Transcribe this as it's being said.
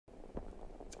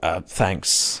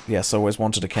Thanks. Yes, I always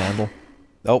wanted a candle.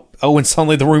 Oh, and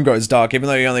suddenly the room goes dark, even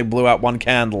though you only blew out one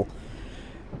candle.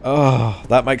 Oh,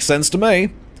 that makes sense to me.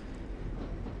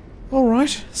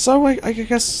 Alright, so I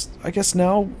guess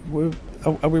now,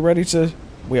 are we ready to...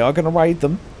 We are going to raid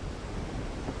them.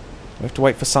 We have to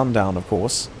wait for sundown, of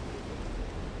course.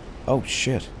 Oh,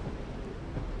 shit.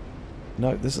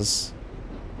 No, this is...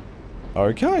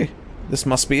 Okay. This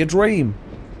must be a dream.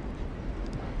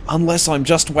 Unless I'm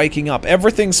just waking up.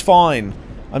 Everything's fine.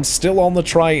 I'm still on the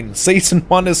train. Season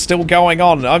 1 is still going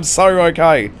on. I'm so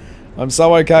okay. I'm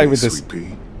so okay with this.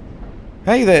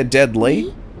 Hey there, Dead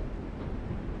Lee.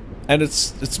 And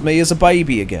it's me as a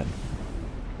baby again.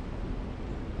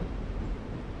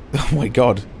 Oh my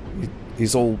god.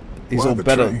 He's all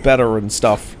better and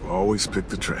stuff. Always pick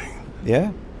the train.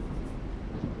 Yeah?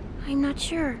 I'm not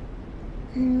sure.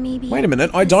 Maybe. Wait a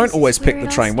minute, I don't always pick the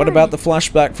train. What about the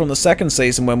flashback from the second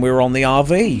season when we were on the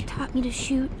RV? You taught me to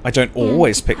shoot. I don't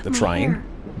always pick the train.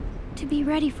 To be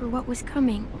ready for what was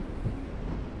coming.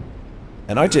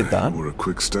 And I did that. You were a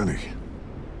quick study.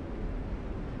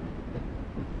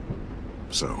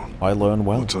 So, I learn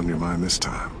well. What's on your mind this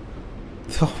time?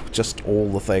 Oh, just all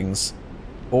the things.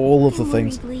 All of the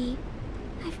things. Lee.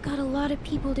 I've got a lot of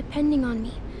people depending on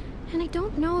me, and I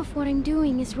don't know if what I'm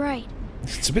doing is right.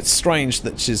 It's a bit strange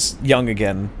that she's young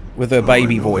again, with her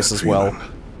baby voice as well.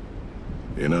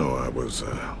 You know, I was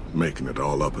making it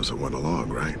all up as it went along,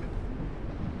 right?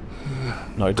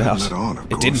 No doubt.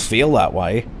 It didn't feel that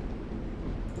way.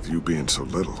 With you being so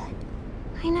little.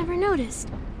 I never noticed.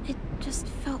 It just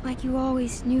felt like you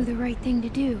always knew the right thing to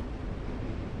do.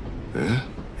 Yeah?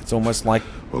 It's almost like...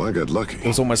 Well, I got lucky. It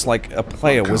was almost like a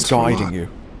player was guiding you.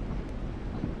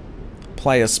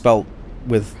 Player spelt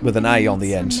with an A on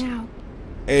the end.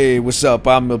 Hey, what's up?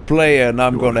 I'm a player and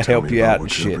I'm gonna help you out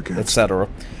and shit, etc.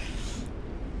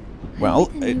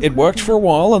 Well, it worked for a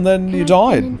while and then you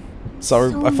died.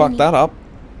 So I fucked that up.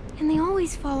 And they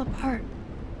always fall apart.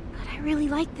 But I really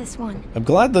like this one. I'm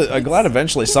glad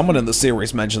eventually someone in the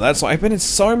series mentioned that. So I've been in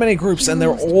so many groups and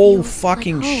they're all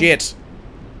fucking shit.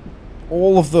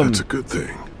 All of them. That's a good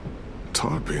thing. It's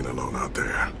hard being alone out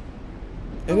there.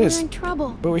 It is. We're in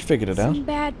trouble. But we figured it out. Some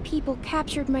bad people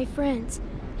captured my friends.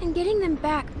 And getting them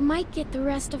back might get the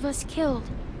rest of us killed.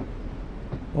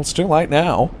 Well, it's too late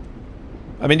now.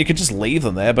 I mean, you could just leave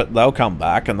them there, but they'll come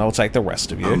back and they'll take the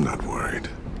rest of you. I'm not worried.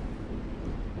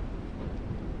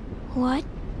 What?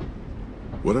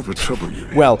 Whatever trouble you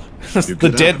have, well,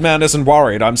 the dead man isn't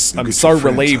worried. I'm so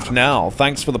relieved now.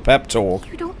 Thanks for the pep talk.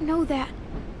 You don't know that.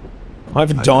 I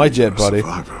haven't died yet, buddy.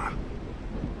 Survivor.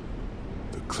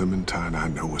 The Clementine I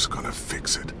know is gonna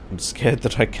fix it. I'm scared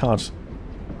that I can't.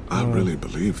 I really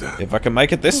believe that. If I can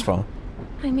make it this far.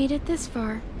 I made it this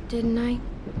far, didn't I?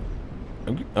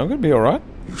 I'm gonna be alright.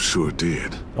 You sure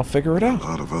did. I'll figure it out. A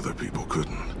lot of other people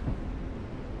couldn't.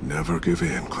 Never give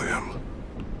in, Clem.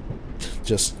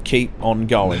 Just keep on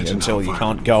going until you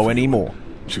can't go anymore.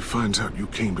 She finds out you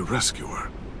came to rescue her.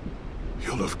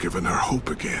 You'll have given her hope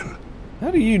again.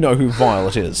 How do you know who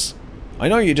Violet is? I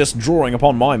know you're just drawing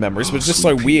upon my memories, but it's just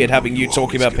so weird having you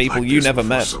talking about people you never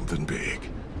met. Something big.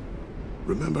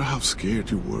 Remember how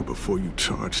scared you were before you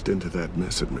charged into that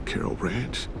mess at McCarroll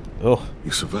Ranch? Oh.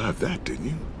 You survived that, didn't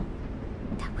you?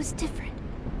 That was different.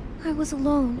 I was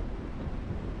alone.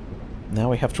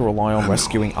 Now we have to rely on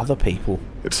rescuing other people.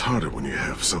 It's harder when you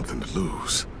have something to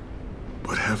lose.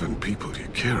 But having people you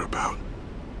care about,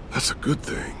 that's a good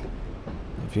thing.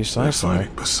 If you say so.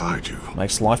 Fighting beside you.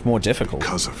 Makes life more difficult.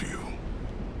 Because of you.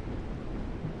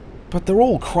 But they're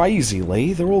all crazy,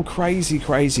 Lee. They're all crazy,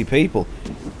 crazy people.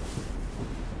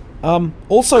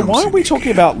 Also, why aren't we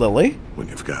talking about Lily? When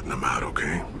you've gotten them out,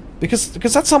 okay? Because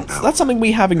that's something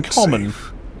we have in common.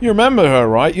 You remember her,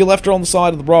 right? You left her on the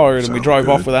side of the road and we drove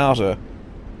off without her.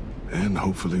 And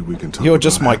hopefully we can talk. You're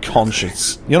just my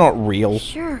conscience. You're not real.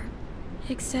 Sure.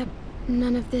 Except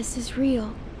none of this is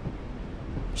real.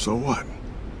 So what?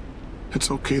 It's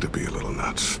okay to be a little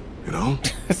nuts, you know?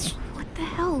 What the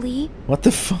hell, Lee? What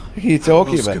the fuck are you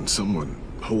talking about? Can someone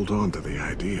hold on to the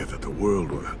idea that the world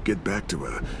will get back to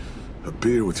a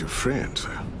beer with your friends,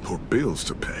 or bills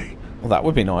to pay? Well, that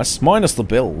would be nice. Minus the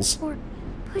bills. Or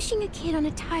pushing a kid on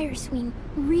a tire swing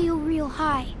real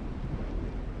high.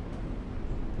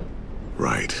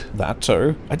 Right. That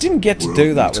too. I didn't get to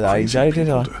do that with AJ, did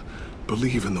I?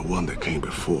 Believe in the one that came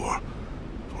before,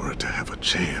 for it to have a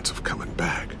chance of coming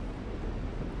back.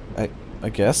 I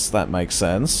guess that makes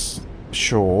sense.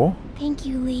 Sure. Thank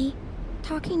you, Lee.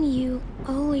 Talking to you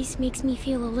always makes me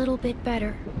feel a little bit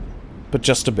better. But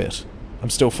just a bit.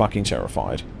 I'm still fucking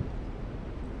terrified.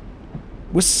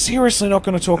 We're seriously not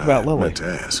going to talk about Lily. I meant to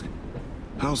ask,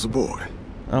 how's the boy?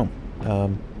 Oh,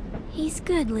 He's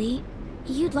good, Lee.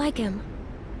 You'd like him.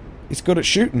 He's good at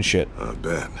shooting shit. I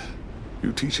bet.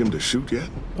 You teach him to shoot yet?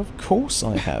 Of course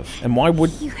I have. And why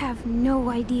would... You have no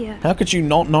idea. How could you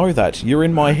not know that? You're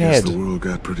in my I head. guess the world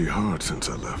got pretty hard since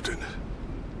I left it.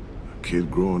 A kid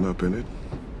growing up in it,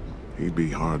 he'd be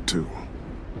hard too.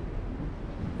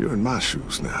 You're in my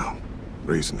shoes now,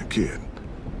 raising a kid.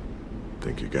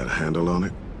 Think you got a handle on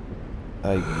it?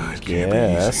 I It can't be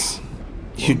guess. easy.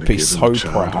 You'd Wanting to be give him so a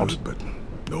childhood, proud. But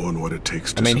knowing what it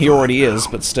takes to I mean, he survive already is,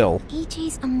 now. but still.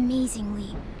 AJ's amazing,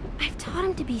 Lee. I've taught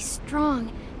him to be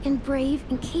strong and brave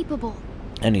and capable.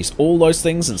 And he's all those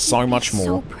things and so He'd be much more.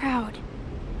 so proud.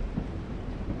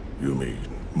 You mean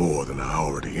more than I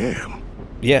already am?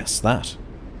 Yes, that.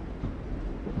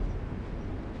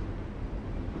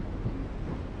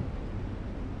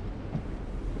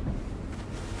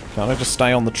 Can't I just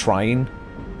stay on the train?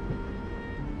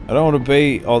 I don't want to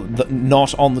be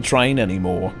not on the train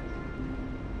anymore.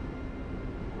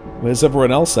 Where's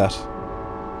everyone else at?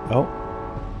 Oh.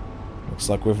 Looks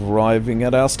like we're arriving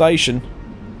at our station.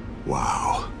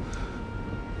 Wow.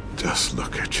 Just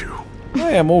look at you.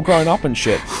 Hey, I'm all grown up and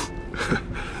shit.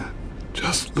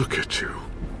 Just look at you.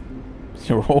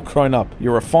 You're all grown up.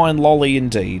 You're a fine lolly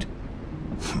indeed.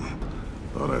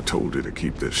 Thought I told you to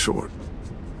keep this short.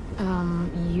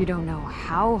 You don't know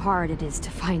how hard it is to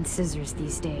find scissors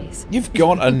these days. You've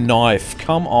got a knife.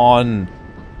 Come on.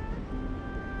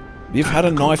 You've had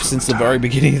a knife since the very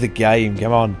beginning of the game.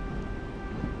 Come on.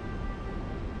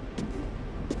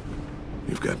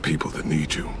 You've got people that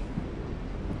need you.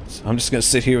 I'm just going to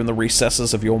sit here in the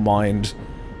recesses of your mind,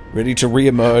 ready to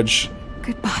re-emerge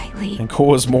Goodbye, Lee. and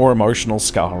cause more emotional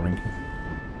scarring.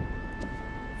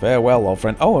 Farewell, old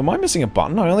friend. Oh, am I missing a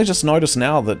button? I only just noticed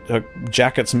now that her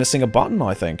jacket's missing a button,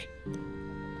 I think.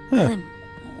 Clem,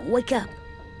 wake up.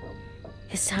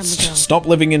 It's time to go. Stop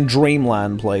living in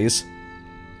dreamland, please.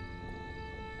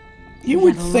 You We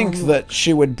would have a think long that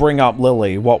she would bring up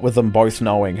Lily, what with them both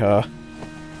knowing her.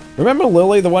 Remember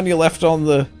Lily, the one you left on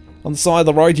the side of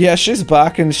the road? Yeah, she's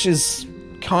back and she's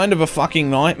kind of a fucking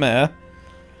nightmare.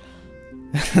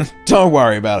 Don't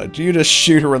worry about it. You just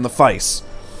shoot her in the face.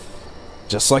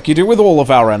 Just like you do with all of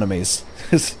our enemies.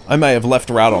 I may have left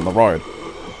her out on the road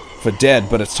for dead,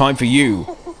 but it's time for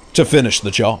you to finish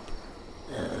the job.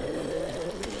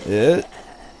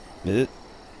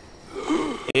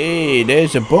 Hey,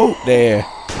 there's a boat there.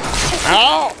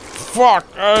 Ow! Fuck!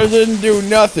 I didn't do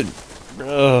nothing.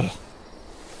 Ugh.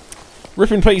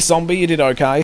 Rip in peace, zombie. You did okay.